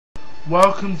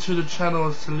Welcome to the channel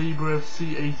of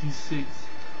CelebraFC86,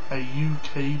 a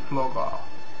UK blogger.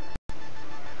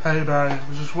 Hey Barry, I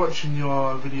was just watching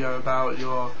your video about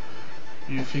you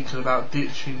thinking about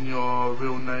ditching your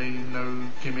real name, no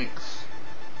gimmicks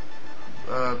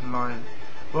line.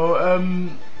 Well,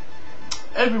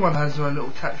 everyone has their own little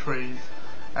catchphrase,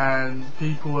 and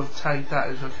people have tagged that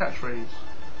as your catchphrase,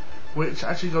 which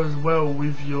actually goes well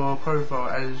with your profile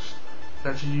as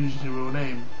actually using your real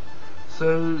name.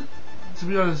 So, to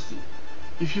be honest,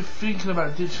 if you're thinking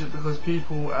about ditching it because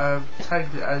people have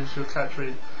tagged it as your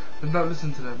catchphrase, then don't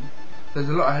listen to them. There's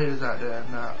a lot of haters out there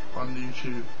now on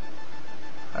YouTube,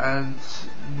 and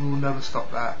we'll never stop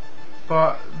that.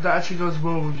 But that actually goes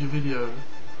well with your video.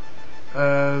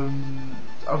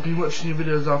 I've been watching your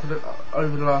videos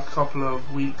over the last couple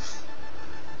of weeks,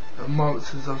 months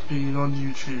since I've been on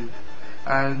YouTube,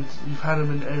 and you've had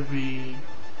them in every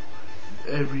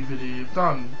video you've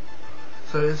done.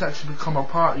 So it's actually become a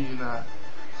part of you now.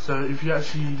 So if you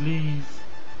actually leave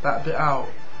that bit out,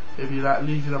 it'd be like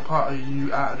leaving a part of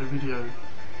you out of the video.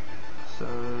 So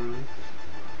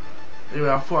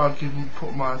anyway, I thought I'd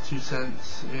put my 2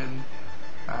 cents in,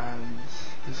 and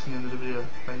this is the end of the video.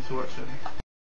 Thanks for watching.